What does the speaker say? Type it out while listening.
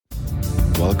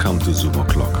Welcome to Zoom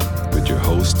O'Clock with your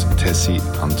host, Tessie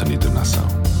Anthony de Nassau.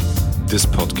 This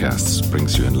podcast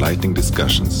brings you enlightening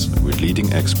discussions with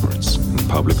leading experts and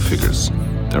public figures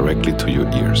directly to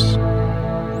your ears.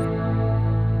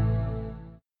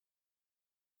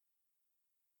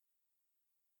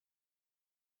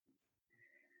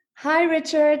 Hi,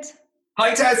 Richard.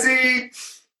 Hi, Tessie.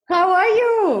 How are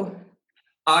you?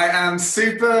 I am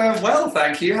super well,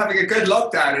 thank you. Having a good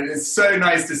lockdown. It is so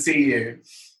nice to see you.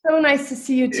 So nice to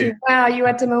see you too. Where are you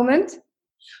at the moment?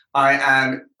 I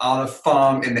am on a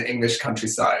farm in the English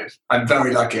countryside. I'm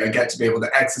very lucky. I get to be able to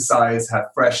exercise, have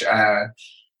fresh air,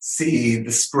 see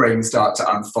the spring start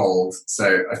to unfold.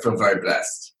 So I feel very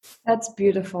blessed. That's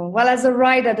beautiful. Well, as a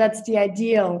writer, that's the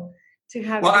ideal to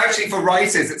have. Well, actually, for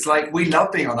writers, it's like we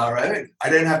love being on our own.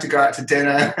 I don't have to go out to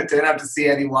dinner. I don't have to see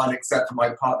anyone except for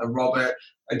my partner, Robert.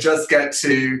 I just get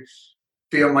to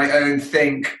be on my own,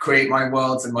 think, create my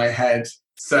worlds in my head.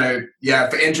 So, yeah,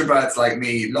 for introverts like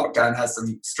me, lockdown has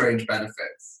some strange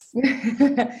benefits.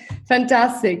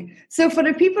 Fantastic. So for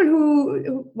the people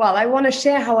I want to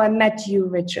share how I met you,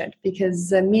 Richard,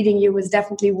 because meeting you was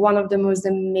definitely one of the most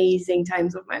amazing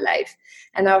times of my life.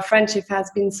 And our friendship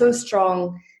has been so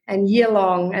strong and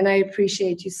year-long, and I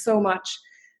appreciate you so much.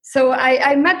 So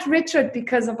I met Richard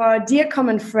because of our dear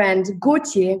common friend,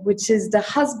 Gauthier, which is the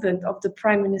husband of the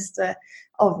Prime Minister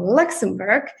of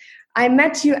Luxembourg. I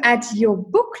met you at your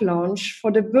book launch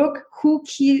for the book Who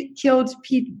Killed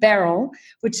Pete Barrel,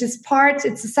 which is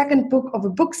it's the second book of a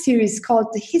book series called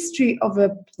The History of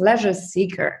a Pleasure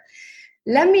Seeker.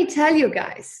 Let me tell you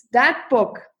guys, that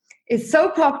book is so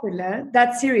popular,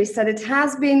 that series, that it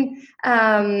has been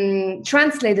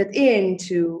translated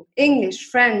into English,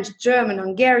 French, German,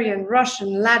 Hungarian, Russian,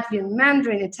 Latvian,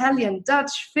 Mandarin, Italian,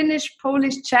 Dutch, Finnish,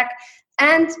 Polish, Czech,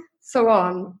 and so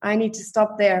on. I need to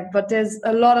stop there, but there's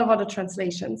a lot of other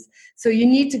translations. So you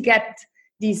need to get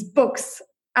these books,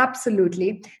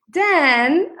 absolutely.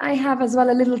 Then I have as well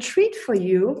a little treat for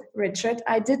you, Richard.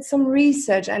 I did some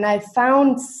research and I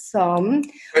found some.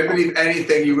 I don't believe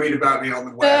anything you read about me on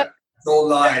the web. It's all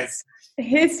lies.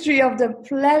 History of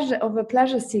a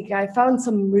pleasure seeker. I found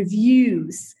some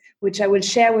reviews, which I will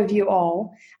share with you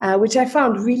all, which I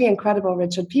found really incredible,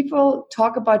 Richard. People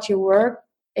talk about your work.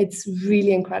 It's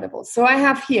really incredible. So I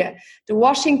have here the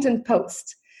Washington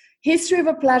Post. History of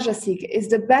a Pleasure Seeker is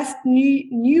the best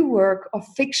new work of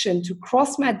fiction to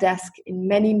cross my desk in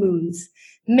many moons.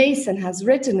 Mason has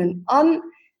written an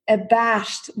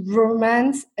unabashed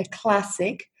romance, a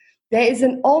classic. There is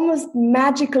an almost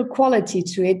magical quality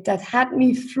to it that had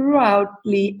me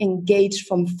throughoutly engaged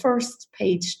from first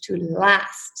page to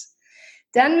last.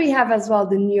 Then we have as well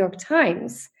the New York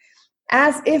Times.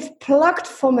 As if plucked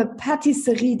from a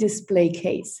patisserie display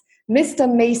case, Mr.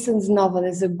 Mason's novel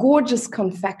is a gorgeous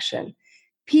confection.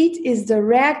 Pete is the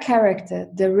rare character,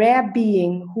 the rare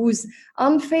being whose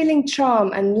unfailing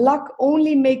charm and luck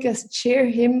only make us cheer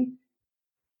him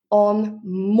on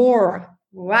more.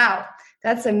 Wow,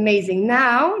 that's amazing.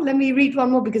 Now, let me read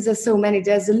one more because there's so many.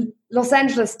 There's the Los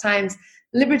Angeles Times,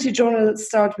 Liberty Journal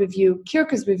Start Review,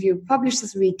 Kirkus Review,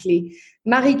 Publishers Weekly,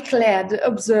 Marie Claire, The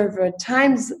Observer,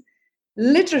 Times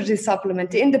Literature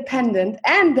Supplement, The Independent,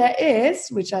 and there is,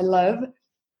 which I love,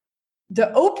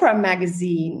 the Oprah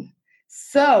magazine.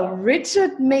 So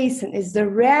Richard Mason is the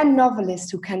rare novelist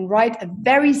who can write a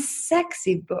very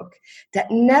sexy book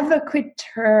that never quite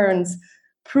turns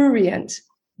prurient.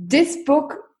 This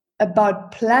book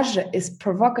about pleasure is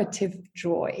provocative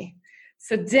joy.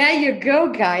 So there you go,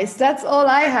 guys. That's all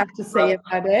I have to say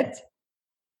about it.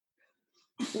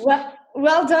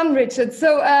 Well done, Richard.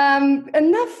 So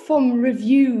enough from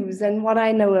reviews and what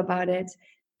I know about it.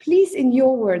 Please, in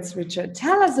your words, Richard,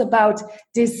 tell us about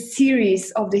this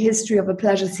series of the History of a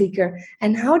Pleasure Seeker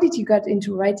and how did you get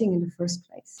into writing in the first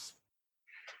place?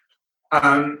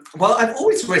 Well, I've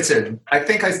always written. I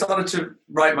think I started to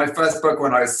write my first book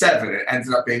when I was 7. It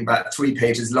ended up being about 3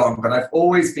 pages long, but I've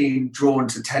always been drawn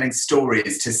to telling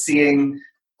stories, to seeing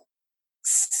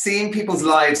people's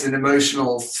lives in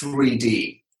emotional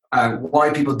 3D.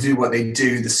 Why people do what they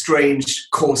do, the strange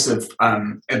course of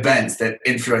events that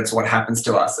influence what happens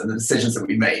to us and the decisions that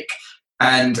we make.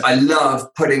 And I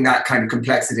love putting that kind of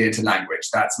complexity into language.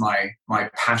 That's my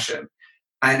passion.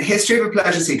 And History of a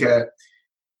Pleasure Seeker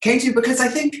came to me because I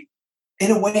think,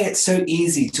 in a way, it's so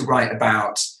easy to write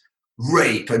about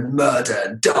rape and murder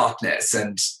and darkness.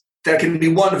 And there can be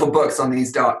wonderful books on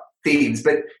these dark themes,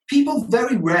 but people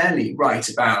very rarely write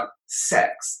about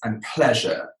sex and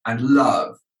pleasure and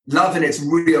love in its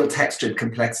real textured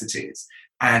complexities,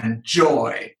 and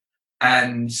joy,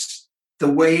 and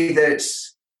the way that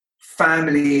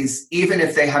families, even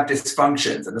if they have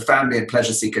dysfunctions, and the family and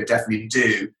pleasure seeker definitely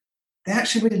do, they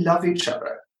actually really love each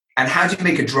other. And how do you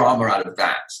make a drama out of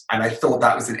that? And I thought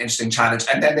that was an interesting challenge.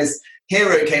 And then this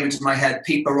hero came into my head,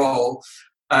 Pete Burrell.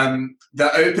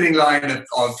 The opening line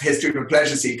of History of a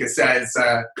Pleasure Seeker says,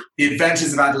 the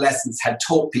adventures of adolescence had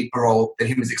taught Pete Burrell that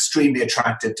he was extremely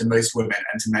attractive to most women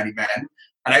and to many men.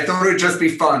 And I thought it would just be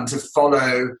fun to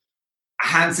follow a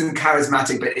handsome,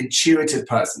 charismatic, but intuitive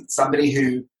person, somebody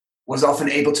who was often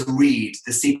able to read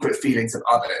the secret feelings of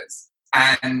others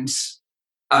and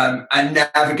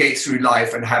navigate through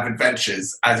life and have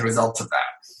adventures as a result of that.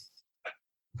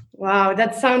 Wow,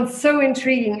 that sounds so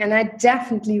intriguing. And I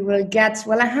definitely will get,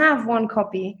 well, I have one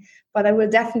copy, but I will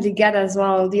definitely get as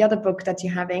well the other book that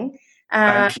you're having.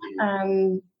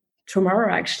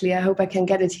 Tomorrow, actually. I hope I can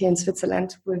get it here in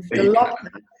Switzerland with the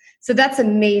lockdown. So that's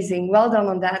amazing. Well done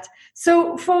on that.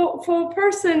 So for a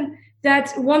person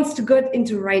that wants to get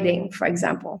into writing, for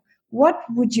example, what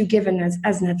would you give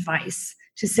as an advice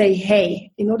to say,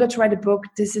 hey, in order to write a book,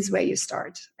 this is where you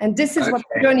start. And this is what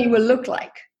the journey will look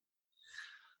like.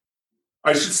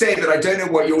 I should say that I don't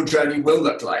know what your journey will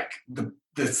look like.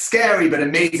 The scary but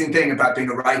amazing thing about being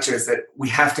a writer is that we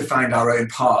have to find our own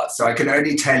path. So I can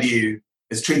only tell you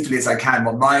as truthfully as I can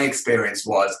what my experience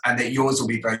was, and that yours will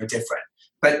be very different.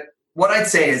 But what I'd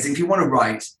say is if you want to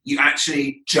write, you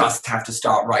actually just have to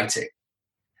start writing.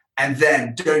 And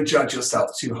then don't judge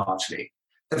yourself too harshly.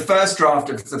 The first draft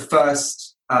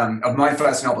of my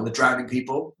first novel, The Drowning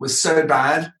People, was so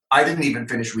bad, I didn't even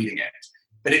finish reading it.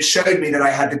 But it showed me that I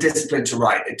had the discipline to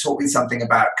write. It taught me something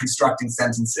about constructing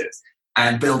sentences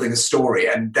and building a story.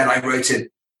 And then I wrote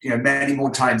it, many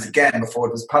more times again before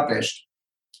it was published.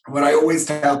 What I always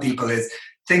tell people is,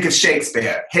 think of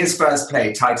Shakespeare, his first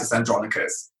play, Titus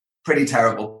Andronicus, pretty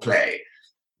terrible play.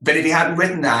 But if he hadn't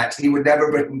written that, he would never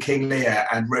have written King Lear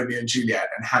and Romeo and Juliet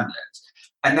and Hamlet.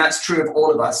 And that's true of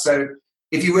all of us. So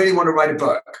if you really want to write a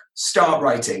book, start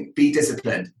writing, be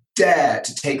disciplined, dare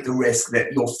to take the risk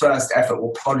that your first effort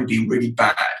will probably be really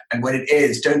bad. And when it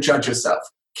is, don't judge yourself.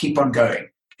 Keep on going.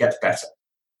 Get better.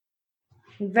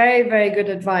 Very, very good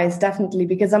advice, definitely,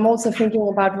 because I'm also thinking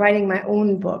about writing my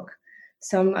own book.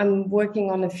 So I'm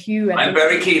working on a few. I'm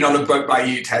very keen on a book by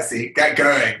you, Tessie. Get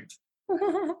going.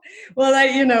 Well, I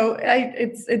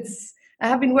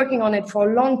have been working on it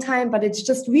for a long time, but it's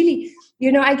just really,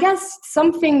 I guess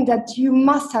something that you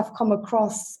must have come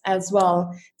across as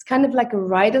well. It's kind of like a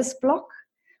writer's block,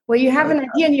 where you have an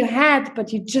idea in your head,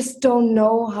 but you just don't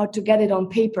know how to get it on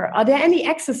paper. Are there any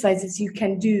exercises you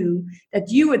can do that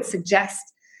you would suggest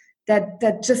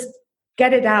that just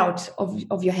get it out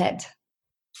of your head?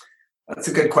 That's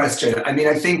a good question. I mean,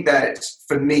 I think that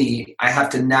for me, I have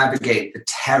to navigate the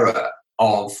terror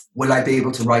of, will I be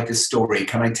able to write this story?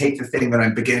 Can I take the thing that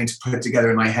I'm beginning to put together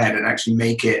in my head and actually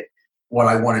make it what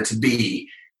I want it to be?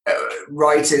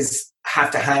 Writers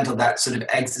have to handle that sort of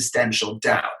existential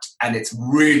doubt. And it's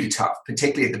really tough,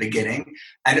 particularly at the beginning.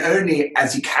 And only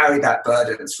as you carry that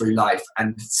burden through life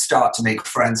and start to make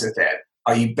friends with it,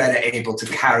 are you better able to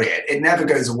carry it. It never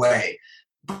goes away.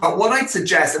 But what I'd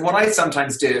suggest, and what I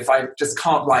sometimes do if I just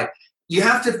can't write, you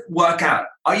have to work out,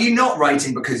 are you not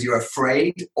writing because you're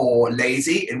afraid or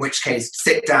lazy? In which case,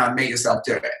 sit down, make yourself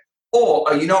do it. Or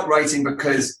are you not writing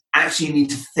because actually you need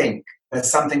to think?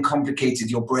 There's something complicated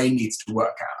your brain needs to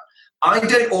work out. I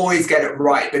don't always get it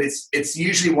right, but it's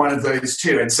usually one of those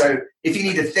two. And so if you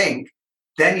need to think,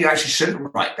 then you actually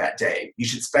shouldn't write that day. You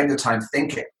should spend your time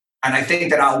thinking. And I think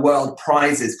that our world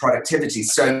prizes productivity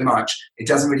so much, it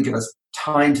doesn't really give us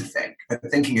time to think. But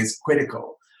thinking is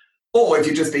critical. Or if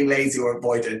you're just being lazy or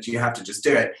avoidant, you have to just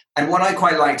do it. And what I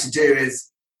quite like to do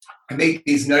is I make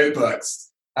these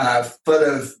notebooks full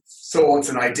of thoughts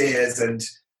and ideas, and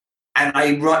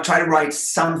I try to write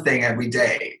something every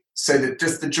day, so that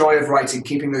just the joy of writing,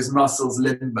 keeping those muscles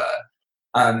limber,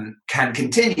 can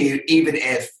continue, even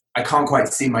if I can't quite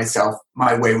see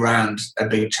my way around a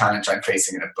big challenge I'm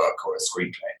facing in a book or a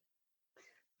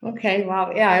screenplay. Okay,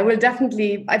 wow. Yeah, I will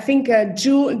definitely. I think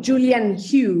Julianne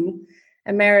Hough,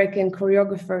 American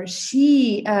choreographer,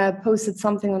 she posted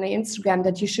something on her Instagram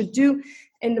that you should do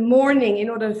in the morning in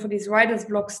order for these writer's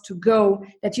blocks to go,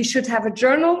 that you should have a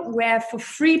journal where for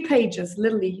 3 pages,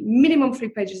 literally minimum 3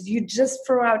 pages, you just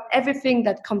throw out everything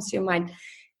that comes to your mind.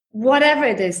 Whatever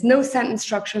it is, no sentence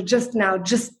structure, just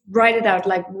write it out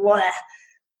like, what?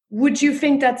 Would you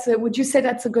say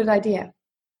that's a good idea?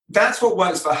 That's what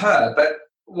works for her. But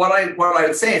what I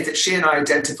would say is that she and I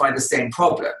identify the same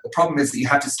problem. The problem is that you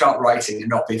have to start writing and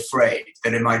not be afraid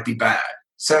that it might be bad.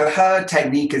 So her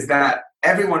technique is that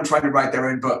everyone trying to write their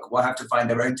own book will have to find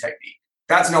their own technique.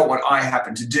 That's not what I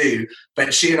happen to do,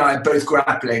 but she and I are both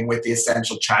grappling with the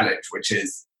essential challenge, which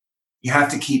is You have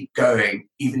to keep going,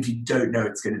 even if you don't know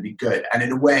it's going to be good. And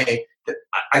in a way that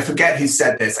I forget who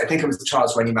said this. I think it was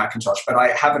Charles Rennie Mackintosh, but I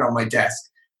have it on my desk.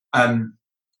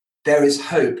 There is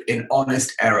hope in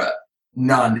honest error,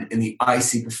 none in the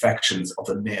icy perfections of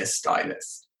a mere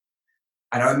stylist.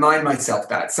 And I remind myself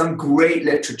that some great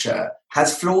literature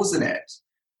has flaws in it.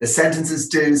 The sentences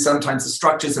do, sometimes the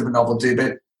structures of a novel do,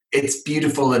 but it's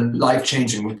beautiful and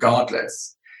life-changing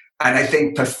regardless. And I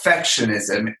think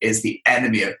perfectionism is the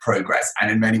enemy of progress,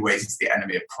 and in many ways it's the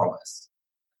enemy of promise.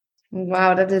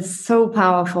 Wow, that is so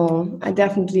powerful. I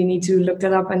definitely need to look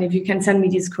that up. And if you can send me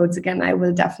these quotes again, I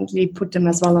will definitely put them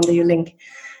as well under your link.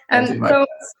 So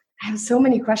I have so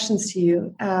many questions to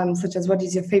you, such as what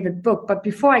is your favorite book? But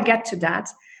before I get to that,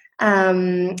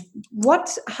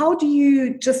 how do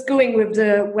you, just going with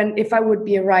if I would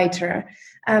be a writer,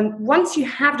 once you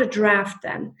have the draft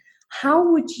then,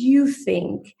 how would you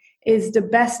think is the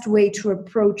best way to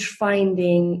approach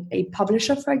finding a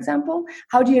publisher, for example?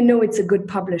 How do you know it's a good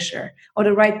publisher or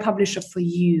the right publisher for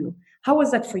you? How was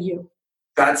that for you?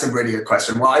 That's a really good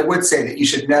question. Well, I would say that you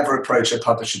should never approach a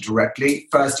publisher directly.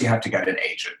 First, you have to get an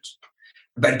agent.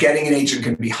 But getting an agent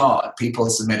can be hard. People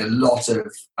submit a lot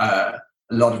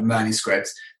of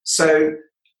manuscripts. So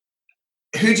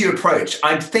who do you approach?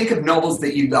 I'd think of novels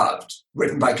that you loved,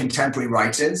 written by contemporary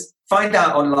writers. Find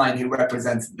out online who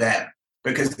represents them,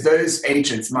 because those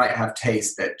agents might have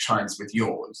taste that chimes with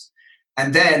yours.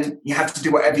 And then you have to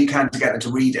do whatever you can to get them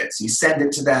to read it. So you send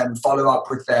it to them, follow up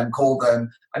with them, call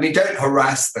them. I mean, don't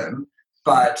harass them,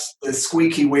 but the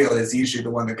squeaky wheel is usually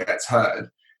the one that gets heard.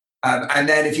 And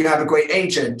then if you have a great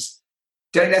agent,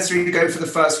 don't necessarily go for the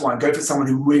first one. Go for someone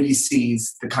who really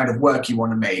sees the kind of work you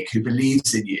want to make, who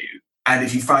believes in you. And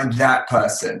if you find that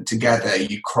person, together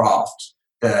you craft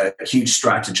the huge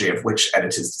strategy of which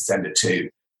editors to send it to,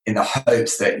 in the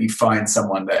hopes that you find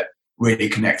someone that really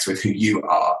connects with who you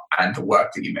are and the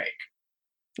work that you make.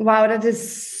 Wow, that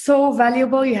is so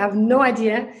valuable. You have no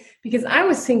idea. Because I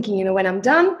was thinking, when I'm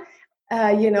done,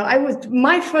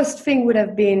 my first thing would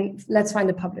have been, let's find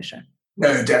a publisher.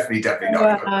 No, definitely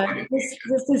not.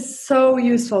 This is so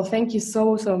useful. Thank you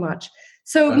so, so much.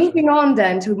 So moving on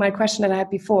then to my question that I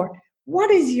had before. What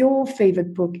is your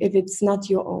favorite book if it's not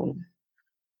your own?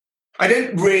 I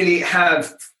don't really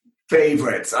have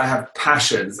favorites. I have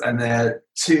passions, and they're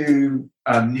too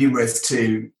numerous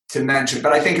to mention.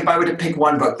 But I think if I were to pick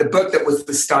one book, the book that was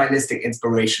the stylistic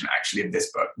inspiration actually of this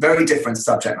book, very different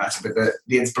subject matter, but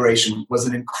the inspiration was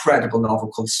an incredible novel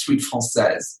called Suite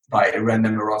Française by Irène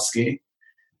Nemirovsky.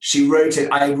 She wrote it.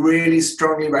 I really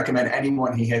strongly recommend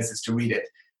anyone who hears this to read it.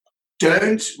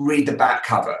 Don't read the back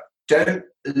cover. Don't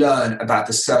learn about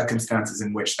the circumstances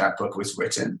in which that book was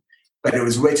written. But it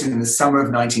was written in the summer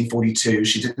of 1942.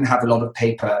 She didn't have a lot of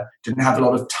paper, didn't have a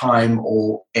lot of time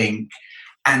or ink.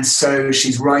 And so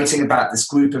she's writing about this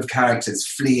group of characters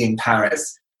fleeing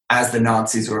Paris as the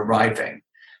Nazis were arriving.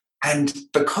 And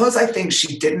because I think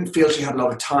she didn't feel she had a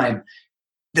lot of time,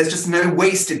 there's just no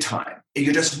wasted time.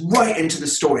 You're just right into the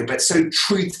story, but so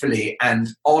truthfully and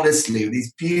honestly,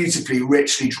 these beautifully,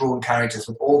 richly drawn characters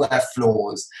with all their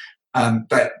flaws,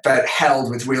 but held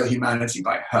with real humanity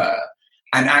by her.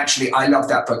 And actually, I loved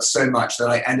that book so much that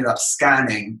I ended up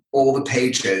scanning all the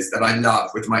pages that I love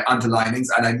with my underlinings,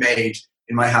 and I made,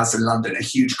 in my house in London, a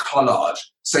huge collage.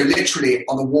 So literally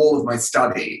on the wall of my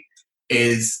study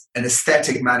is an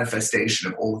aesthetic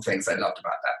manifestation of all the things I loved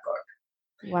about that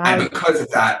book. Wow. And because of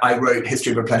that, I wrote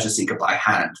History of a Pleasure Seeker by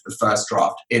hand, the first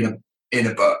draft in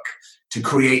a book, to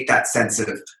create that sense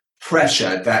of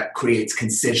pressure that creates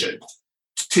concision.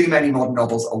 Too many modern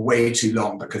novels are way too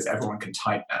long because everyone can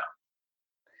type now.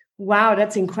 Wow,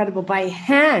 that's incredible. By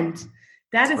hand.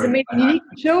 That is amazing. You need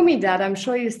to show me that. I'm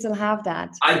sure you still have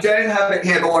that. I don't have it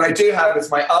here, but what I do have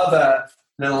is my other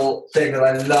little thing that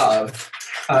I love,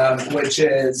 which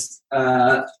is,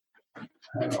 hang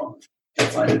on, I'll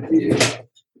find it for you.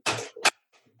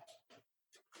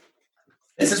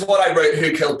 This is what I wrote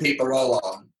Who Killed Pete Burrell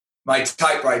on, my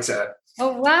typewriter.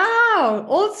 Oh, wow.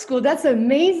 Old school. That's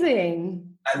amazing.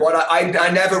 And what I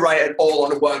never write it all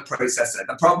on a word processor.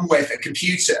 The problem with a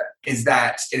computer is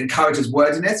that it encourages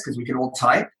wordiness because we can all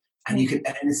type, and you can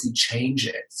endlessly change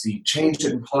it. So you change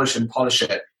it and polish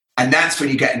it. And that's when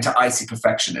you get into icy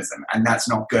perfectionism, and that's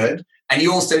not good. And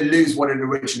you also lose what it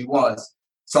originally was.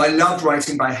 So I loved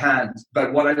writing by hand,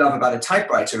 but what I love about a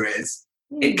typewriter is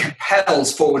it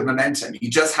compels forward momentum. You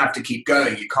just have to keep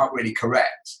going. You can't really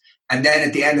correct. And then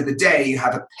at the end of the day, you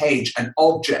have a page, an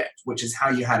object, which is how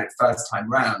you had it first time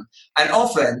round. And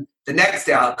often the next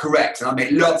day I'll correct and I'll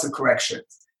make lots of corrections.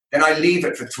 Then I leave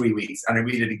it for 3 weeks and I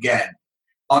read it again.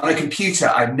 On a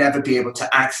computer, I'd never be able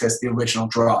to access the original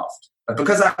draft But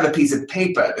because I have a piece of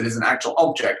paper that is an actual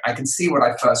object, I can see what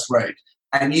I first wrote.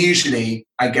 And usually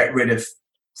I get rid of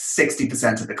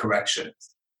 60% of the corrections.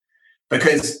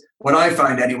 Because what I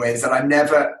find anyway is that I'm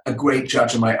never a great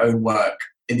judge of my own work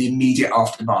in the immediate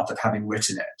aftermath of having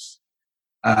written it.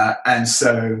 And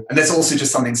there's also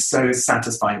just something so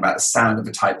satisfying about the sound of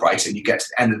a typewriter. And you get to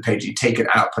the end of the page, you take it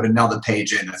out, put another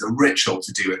page in. There's a ritual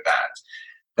to do with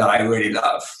that I really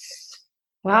love.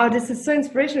 Wow, this is so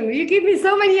inspirational. You give me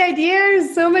so many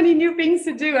ideas, so many new things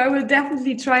to do. I will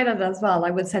definitely try that as well.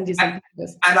 I will send you some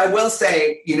pictures. And I will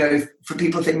say, for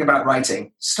people thinking about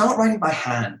writing, start writing by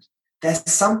hand. There's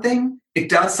something, it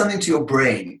does something to your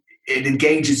brain. It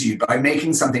engages you by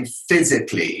making something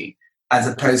physically as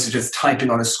opposed to just typing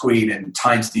on a screen in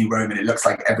Times New Roman. It looks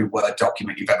like every Word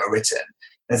document you've ever written.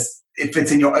 If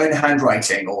it's in your own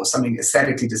handwriting or something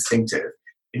aesthetically distinctive,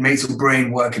 it makes your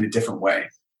brain work in a different way.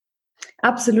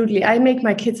 Absolutely. I make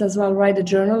my kids as well write a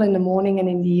journal in the morning and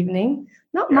in the evening.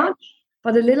 Not much,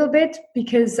 but a little bit,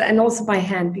 and also by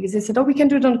hand, because they said, we can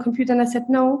do it on a computer. And I said,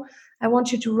 no, I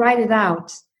want you to write it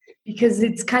out, because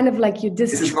it's kind of like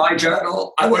this is my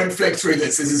journal. I won't flick through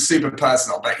this. This is super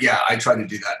personal, but yeah, I try to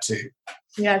do that too.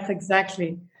 Yes,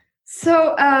 exactly.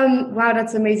 So, wow,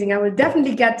 that's amazing. I will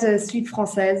definitely get the Suite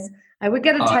Française. I will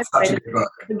get a typewriter. I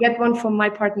will get one from my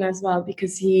partner as well,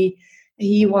 because he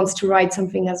wants to write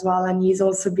something as well. And he's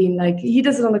also been he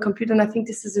does it on the computer. And I think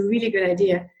this is a really good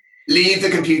idea. Leave the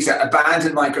computer,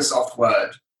 abandon Microsoft Word,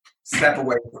 step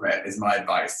away from it is my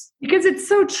advice. Because it's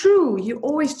so true. You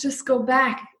always just go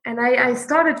back. And I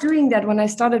started doing that when I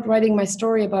started writing my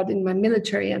story about in my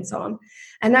military and so on.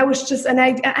 And I was just,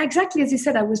 exactly as you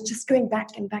said, I was just going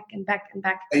back and back and back and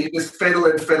back. And you just fiddle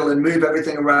and move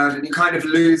everything around, and you kind of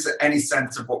lose any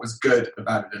sense of what was good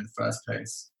about it in the first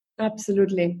place.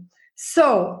 Absolutely.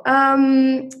 So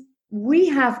we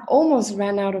have almost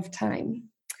ran out of time.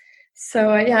 So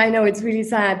I know it's really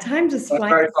sad. Time just flies.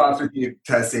 Very fast with you,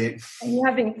 Tessie. You're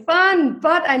having fun,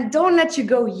 but I don't let you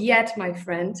go yet, my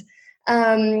friend.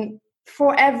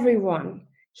 For everyone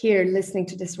here listening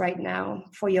to this right now,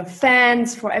 for your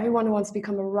fans, for everyone who wants to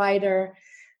become a writer,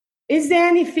 is there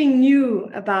anything new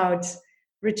about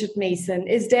Richard Mason?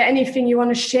 Is there anything you want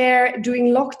to share during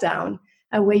lockdown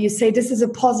where you say this is a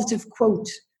positive quote,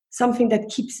 something that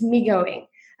keeps me going?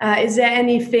 Is there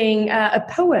anything, a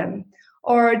poem,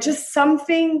 or just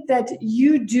something that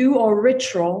you do or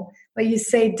ritual where you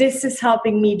say this is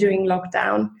helping me during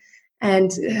lockdown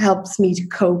and helps me to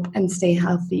cope and stay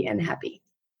healthy and happy?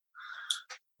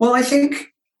 Well, I think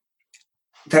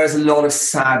there's a lot of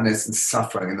sadness and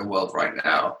suffering in the world right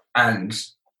now. And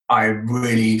I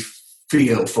really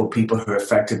feel for people who are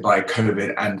affected by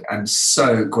COVID, and I'm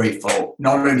so grateful,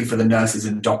 not only for the nurses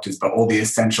and doctors, but all the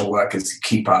essential workers who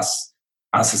keep our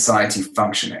society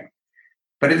functioning.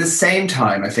 But at the same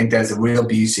time, I think there's a real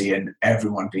beauty in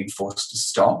everyone being forced to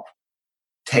stop,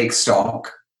 take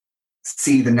stock,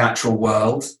 see the natural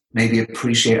world, maybe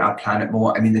appreciate our planet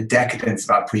more. I mean, the decadence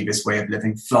of our previous way of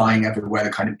living, flying everywhere, the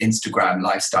kind of Instagram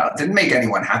lifestyle, didn't make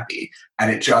anyone happy.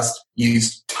 And it just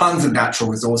used tons of natural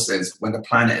resources when the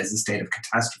planet is in a state of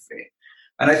catastrophe.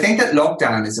 And I think that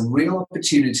lockdown is a real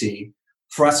opportunity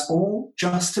for us all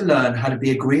just to learn how to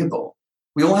be agreeable.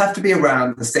 We all have to be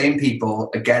around the same people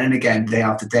again and again, day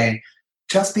after day,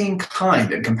 just being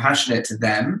kind and compassionate to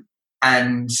them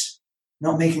and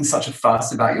not making such a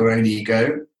fuss about your own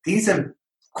ego. These are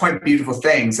quite beautiful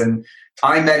things. And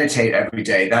I meditate every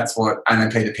day. And I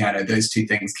play the piano. Those two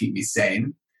things keep me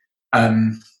sane.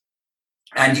 And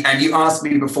you asked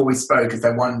me before we spoke, is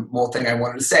there one more thing I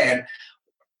wanted to say? And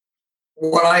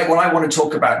what I want to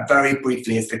talk about very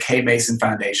briefly is the Kay Mason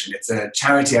Foundation. It's a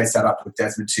charity I set up with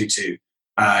Desmond Tutu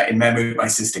in memory of my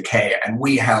sister Kay. And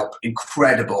we help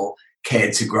incredible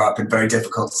kids who grow up in very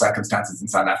difficult circumstances in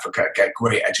South Africa get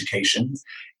great educations.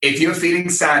 If you're feeling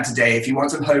sad today, if you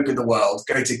want some hope in the world,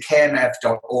 go to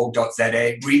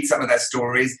kmf.org.za, read some of their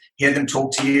stories, hear them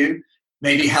talk to you,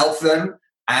 maybe help them.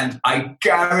 And I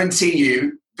guarantee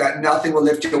you that nothing will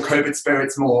lift your COVID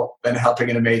spirits more than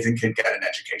helping an amazing kid get an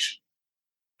education.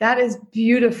 That is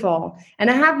beautiful. And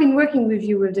I have been working with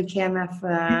you with the KMF.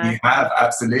 You have,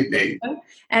 absolutely.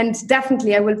 And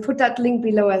definitely, I will put that link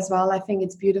below as well. I think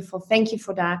it's beautiful. Thank you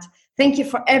for that. Thank you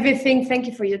for everything. Thank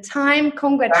you for your time.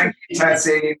 Congratulations. Thank you,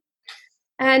 Tessie.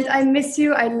 And I miss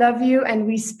you. I love you. And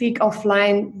we speak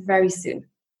offline very soon.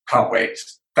 Can't wait.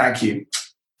 Thank you.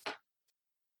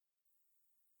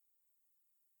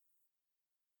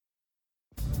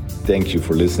 Thank you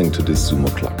for listening to this Zoom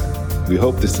O'Clock. We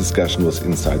hope this discussion was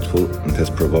insightful and has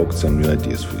provoked some new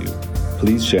ideas for you.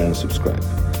 Please share and subscribe.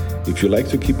 If you like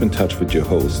to keep in touch with your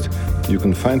host, you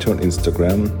can find her on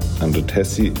Instagram under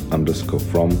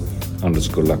Tessie_from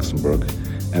 _Luxembourg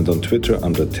and on Twitter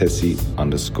under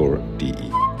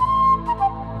Tessie_DE.